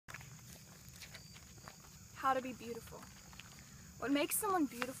How to be beautiful. What makes someone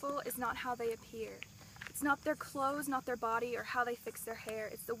beautiful is not how they appear. It's not their clothes, not their body, or how they fix their hair.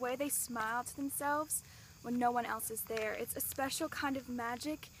 It's the way they smile to themselves when no one else is there. It's a special kind of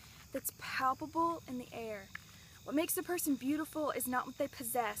magic that's palpable in the air. What makes a person beautiful is not what they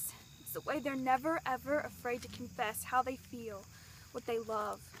possess. It's the way they're never, ever afraid to confess how they feel, what they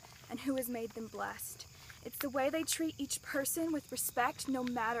love, and who has made them blessed. It's the way they treat each person with respect, no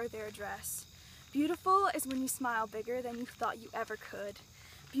matter their address. Beautiful is when you smile bigger than you thought you ever could.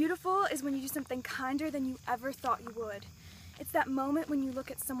 Beautiful is when you do something kinder than you ever thought you would. It's that moment when you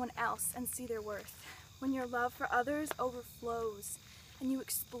look at someone else and see their worth, when your love for others overflows and you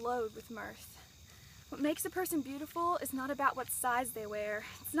explode with mirth. What makes a person beautiful is not about what size they wear.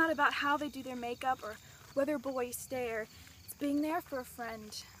 It's not about how they do their makeup or whether boys stare. It's being there for a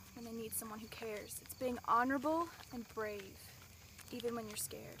friend when they need someone who cares. It's being honorable and brave, even when you're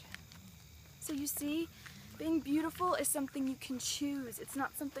scared. So you see, being beautiful is something you can choose. It's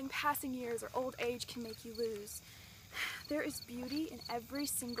not something passing years or old age can make you lose. There is beauty in every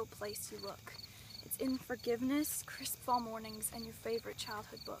single place you look. It's in forgiveness, crisp fall mornings, and your favorite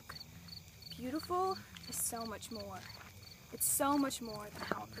childhood book. Beautiful is so much more. It's so much more than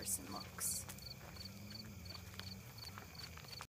how a person looks.